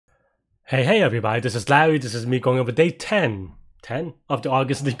Hey everybody, this is Larry. This is me going over day 10 of the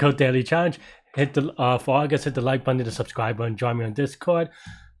August Leetcode Daily Challenge. For August, hit the like button, the subscribe button, join me on Discord.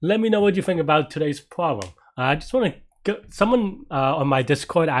 Let me know what you think about today's problem. I just want to someone on my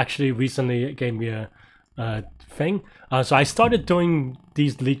Discord actually recently gave me a thing. So I started doing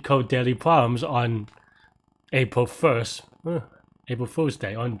these Leetcode daily problems on April 1st, April Fool's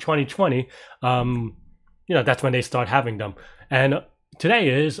Day, on 2020. That's when they start having them. And today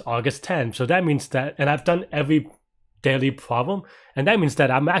is August 10th, so that means that, and I've done every daily problem, and that means that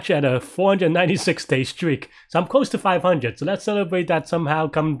I'm actually at a 496-day streak, so I'm close to 500. So let's celebrate that somehow.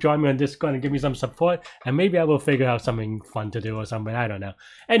 Come join me on Discord and give me some support, and maybe I will figure out something fun to do or something. I don't know.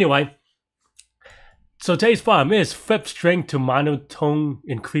 Anyway, so today's problem is flip string to monotone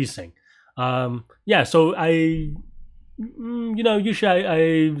increasing. So usually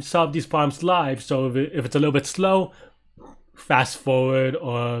I solve these problems live, so if it's a little bit slow, fast forward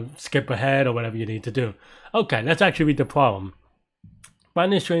or skip ahead or whatever you need to do. Okay, let's actually read the problem.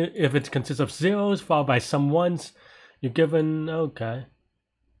 Binary string, if it consists of zeros followed by some ones, you're given, okay,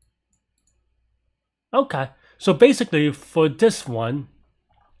 so basically for this one,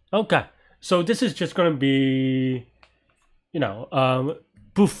 so this is just going to be,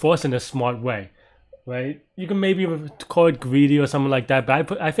 brute force in a smart way, right? You can maybe call it greedy or something like that,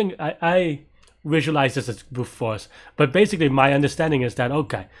 but I think I visualize this as brute force. But basically my understanding is that,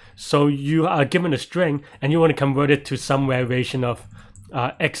 okay, so you are given a string and you want to convert it to some variation of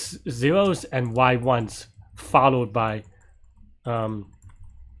x zeros and y ones followed by so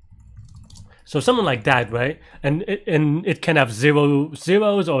something like that, right? And it can have 0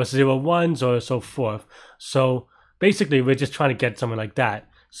 zeros or 0 ones or so forth. So basically we're just trying to get something like that.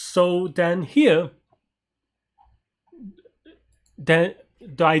 So then here,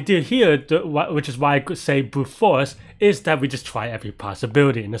 the idea here, which is why I could say brute force, is that we just try every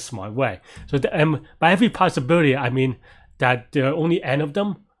possibility in a smart way. So by every possibility, I mean that there are only n of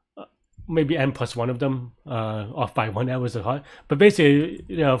them, maybe n plus one of them, off by 1 hour is hard. But basically,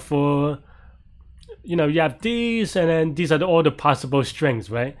 you have these, and then these are all the possible strings,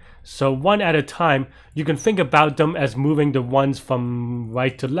 right? So one at a time, you can think about them as moving the ones from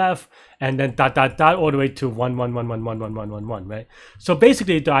right to left, and then dot dot dot all the way to 1 1 1 1 1 1 1 1 1, right? So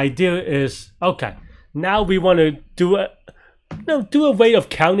basically the idea is, okay, now we want to do a way of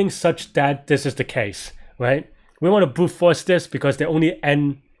counting such that this is the case, right? We want to brute force this because there are only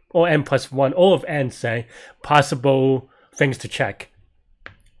n or n plus 1, all of n, say, possible things to check.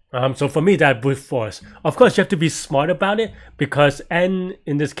 So for me, that brute force. Of course, you have to be smart about it because n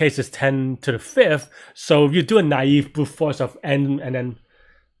in this case is 10 to the 5th. So if you do a naive brute force of n, and then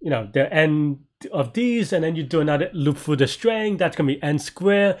there are n of these, and then you do another loop through the string, that's gonna be n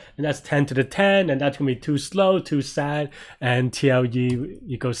squared, and that's 10 to the 10, and that's gonna be too slow, too sad, and TLE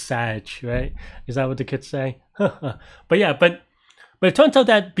equals sag, right? Is that what the kids say? But yeah, but it turns out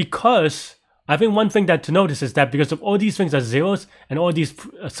that because I think one thing that to notice is that because of all these things are zeros and all these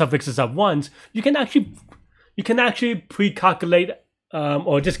suffixes are ones, you can actually pre-calculate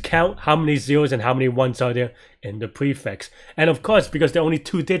or just count how many zeros and how many ones are there in the prefix. And of course, because they're only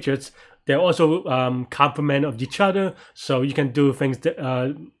 2 digits, they're also complement of each other, so you can do things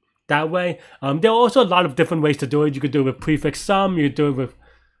that way. There are also a lot of different ways to do it. You could do it with prefix sum, you do it with,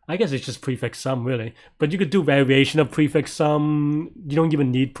 I guess it's just prefix sum really, but you could do variation of prefix sum. You don't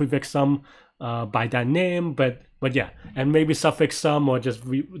even need prefix sum by that name, but yeah, and maybe suffix sum or just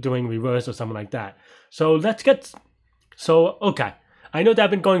doing reverse or something like that. So let's get, okay, I know that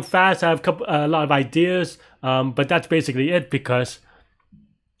I've been going fast, I have a lot of ideas, but that's basically it because,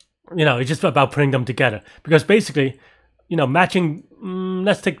 it's just about putting them together. Because basically, matching,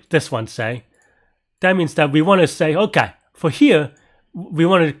 let's take this one, say, that means that we want to say, okay, for here, we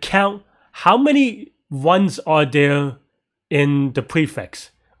want to count how many ones are there in the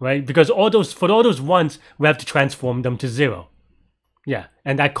prefix, right? Because for all those ones, we have to transform them to 0. Yeah,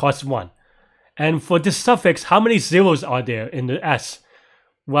 and that costs 1. And for this suffix, how many zeros are there in the S?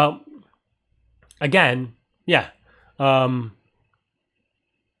 Well, again, yeah.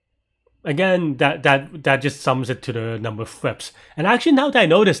 Again, that just sums it to the number of flips. And actually, now that I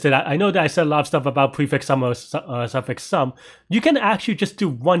noticed it, I know that I said a lot of stuff about prefix sum or suffix sum. You can actually just do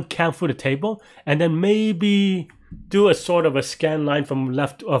one count through the table, and then maybe do a sort of a scan line from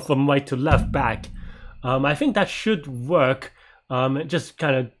left or from right to left back. I think that should work. Just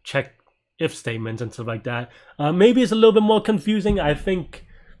kind of check if statements and stuff like that. Maybe it's a little bit more confusing. I think.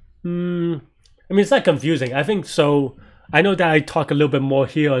 It's not confusing. I think so. I know that I talk a little bit more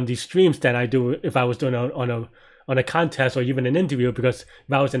here on these streams than I do if I was doing it on a contest or even an interview, because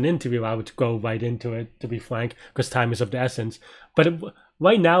if I was an interview, I would go right into it, to be frank, because time is of the essence. But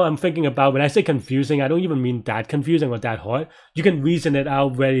right now I'm thinking about, when I say confusing, I don't even mean that confusing or that hard. You can reason it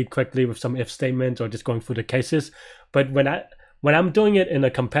out very quickly with some if statements or just going through the cases. But when I'm doing it in a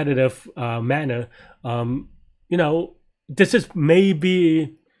competitive manner, you know, this is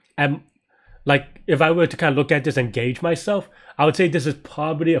maybe like if I were to kind of look at this and gauge myself, I would say this is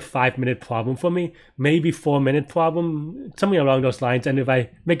probably a 5-minute problem for me, maybe 4-minute problem, something along those lines. And if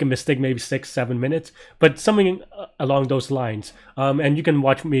I make a mistake, maybe 6-7 minutes, but something along those lines. And you can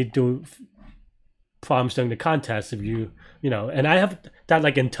watch me do problems during the contest if you know, and I have that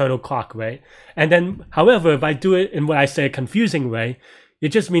like internal clock, right? And then, however, if I do it in what I say a confusing way, it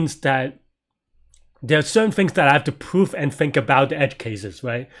just means that there are certain things that I have to prove and think about the edge cases,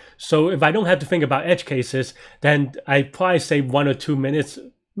 right? So if I don't have to think about edge cases, then I probably say 1 or 2 minutes,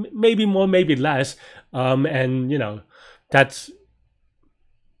 maybe more, maybe less. And you know, that's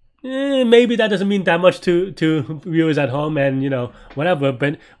maybe that doesn't mean that much to viewers at home, and you know, whatever.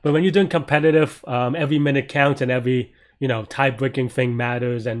 But when you're doing competitive, every minute counts, and every, you know, tie-breaking thing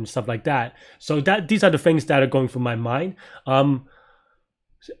matters and stuff like that. So these are the things that are going through my mind.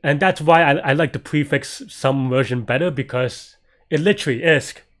 And that's why I like the prefix some version better, because it literally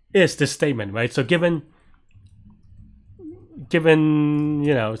is this statement, right? So given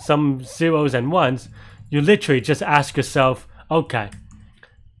you know, some zeros and ones, you literally just ask yourself, okay,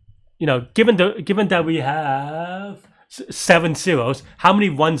 you know, given that we have 7 zeros, how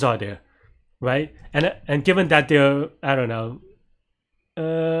many ones are there, right? And given that there are, I don't know,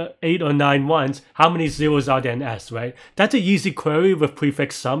 8 or 9 ones, how many zeros are there in S, right? That's an easy query with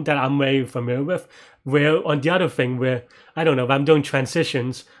prefix sum that I'm very familiar with. Where on the other thing, where I don't know, if I'm doing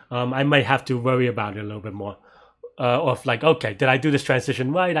transitions, I might have to worry about it a little bit more. Of like, okay, did I do this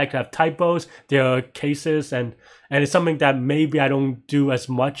transition right? I could have typos, there are cases, and it's something that maybe I don't do as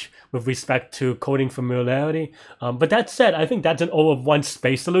much with respect to coding familiarity. But that said, I think that's an O of 1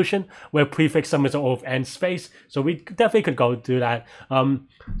 space solution, where prefix sum is an O of n space. So we definitely could go do that.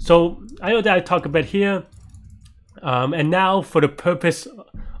 So I know that I talk a bit here. And now for the purpose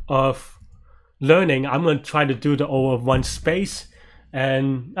of learning, I'm going to try to do the O of 1 space.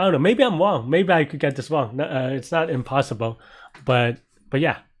 And I don't know, maybe I'm wrong. Maybe I could get this wrong. It's not impossible, but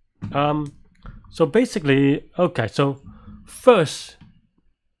yeah. So basically, okay. So first,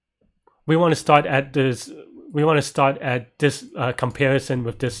 we want to start at this. We want to start at this comparison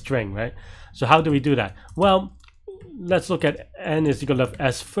with this string, right? So how do we do that? Well, let's look at n is equal to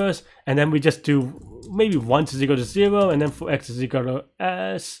s first, and then we just do maybe 1 is equal to 0, and then for x is equal to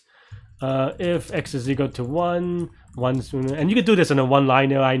s. If x is equal to 1, and you can do this in a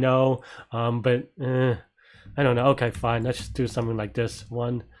one-liner, I know, but I don't know. Okay, fine. Let's just do something like this.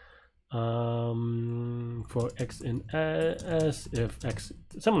 1 for x in s, if x,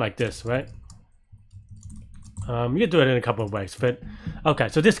 something like this, right? You can do it in a couple of ways, but okay.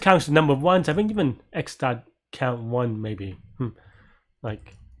 So this counts the number of ones. I think even x dot count 1 maybe,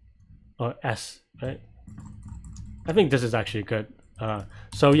 like, or s, right? I think this is actually good.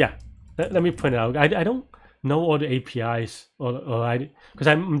 So yeah. Let me point it out. I don't know all the APIs, because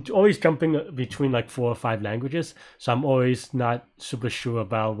I'm always jumping between like 4 or 5 languages, so I'm always not super sure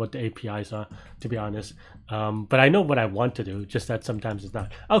about what the APIs are, to be honest. But I know what I want to do, just that sometimes it's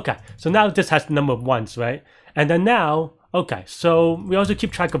not. Okay, so now this has the number of ones, right? And then now, okay, so we also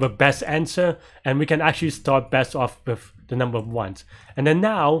keep track of a best answer, and we can actually start best off with the number of ones. And then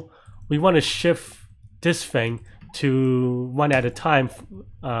now we want to shift this thing to 1 at a time,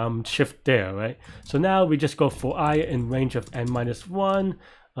 shift there, right? So now we just go for I in range of n minus 1,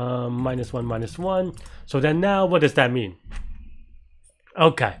 minus 1, minus 1. So then now what does that mean?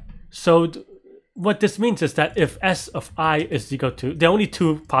 Okay, so what this means is that if s of I is equal to, there are only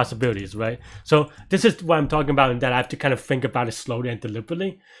 2 possibilities, right? So this is what I'm talking about, and that I have to kind of think about it slowly and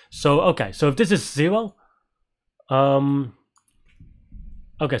deliberately. So okay, so if this is 0,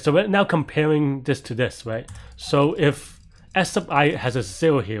 okay, so we're now comparing this to this, right? So if s sub I has a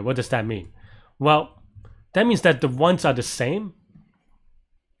 0 here, what does that mean? Well, that means that the ones are the same.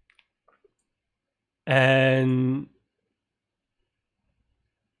 And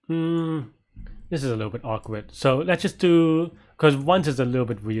this is a little bit awkward. So let's just do, because ones is a little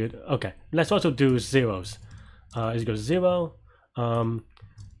bit weird. Okay, let's also do zeros. Is equal to 0.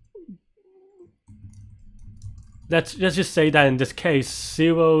 Let's just say that in this case,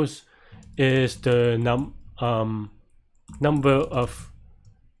 zeros is the number of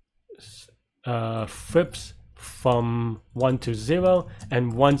flips from 1 to 0,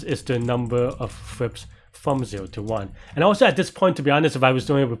 and ones is the number of flips from 0 to 1. And also at this point, to be honest, if I was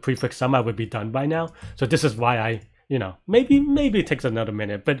doing it with prefix sum, I would be done by now. So this is why I, you know, maybe it takes another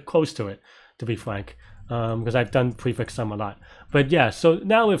minute, but close to it, to be frank. because I've done prefix sum a lot. But yeah, so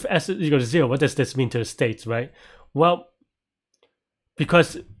now if s is equal to 0, what does this mean to the states, right? Well,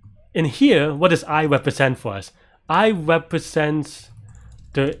 because in here, what does I represent for us? I represents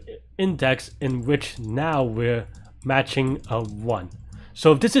the index in which now we're matching a 1.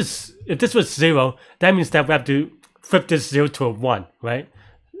 So if this was 0, that means that we have to flip this 0 to a 1, right?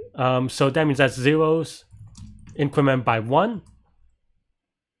 So that means that zeros increment by 1.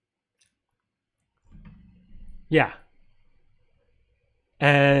 Yeah.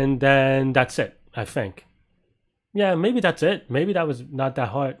 And then that's it, I think. Yeah, maybe that's it. Maybe that was not that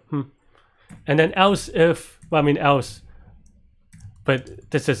hard. And then else if, well, I mean else, but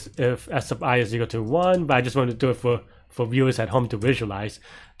this is if s of I is equal to 1, but I just want to do it for viewers at home to visualize.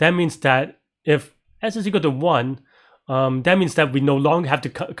 That means that if s is equal to 1, that means that we no longer have to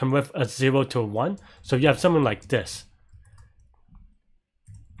convert a 0 to a 1. So you have something like this.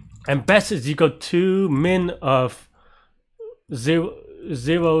 And best is equal to min of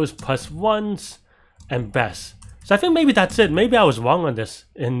zeros plus 1s and best. So I think maybe that's it. Maybe I was wrong on this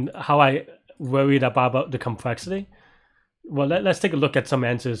in how I worried about the complexity. Well, let's take a look at some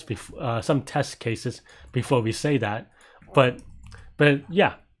answers, some test cases before we say that. But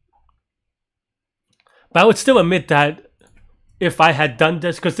yeah. But I would still admit that if I had done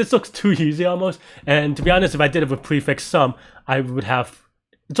this, because this looks too easy almost, and to be honest, if I did it with prefix sum, I would have.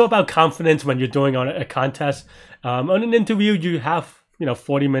 It's all about confidence when you're doing on a contest. On an interview, you have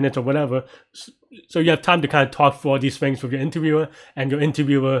 40 minutes or whatever, so you have time to kind of talk through all these things with your interviewer, and your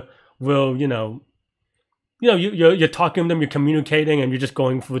interviewer will you're talking to them, you're communicating, and you're just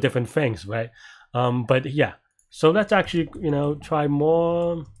going through different things, right? But yeah, so let's actually try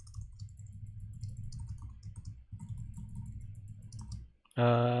more.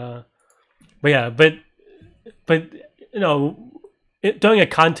 But yeah, but during a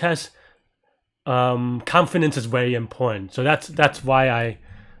contest, confidence is very important. So that's why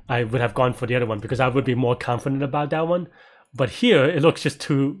I would have gone for the other one, because I would be more confident about that one. But here it looks just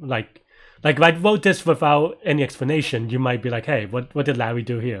too like if I wrote this without any explanation, you might be like, hey, what did Larry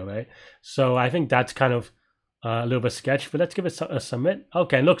do here, right? So I think that's kind of a little bit sketch, but let's give it a submit.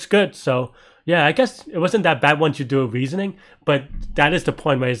 Okay, it looks good. So yeah, I guess it wasn't that bad once you do a reasoning, but that is the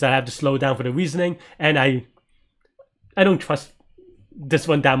point, right? Is that I have to slow down for the reasoning, and I don't trust this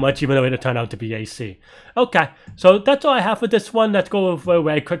one that much, even though it turned out to be AC. Okay, so that's all I have for this one. Let's go over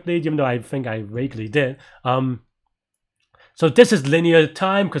very quickly, even though I think I vaguely did. So this is linear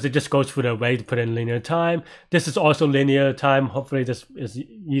time because it just goes through the array to put in linear time. This is also linear time. Hopefully this is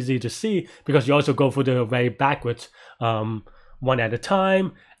easy to see because you also go through the array backwards, one at a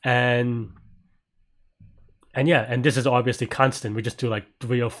time. And yeah, and this is obviously constant. We just do like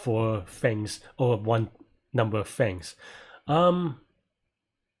 3 or 4 things over one number of things.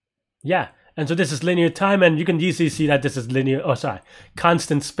 Yeah, and so this is linear time, and you can easily see that this is linear,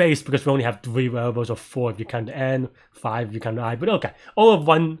 constant space, because we only have 3 variables, or 4 if you count n, 5 if you count I, but okay, all of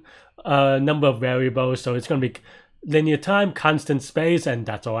one number of variables, so it's going to be linear time, constant space, and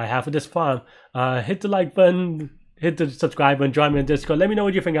that's all I have for this problem. Hit the like button, hit the subscribe button, join me in Discord, let me know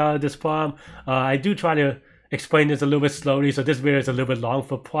what you think out of this problem. I do try to explain this a little bit slowly, so this video is a little bit long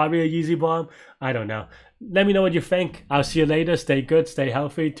for probably a easy bomb. I don't know. Let me know what you think. I'll see you later. Stay good, stay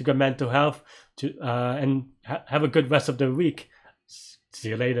healthy, to good mental health, and have a good rest of the week. See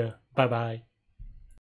you later. Bye bye.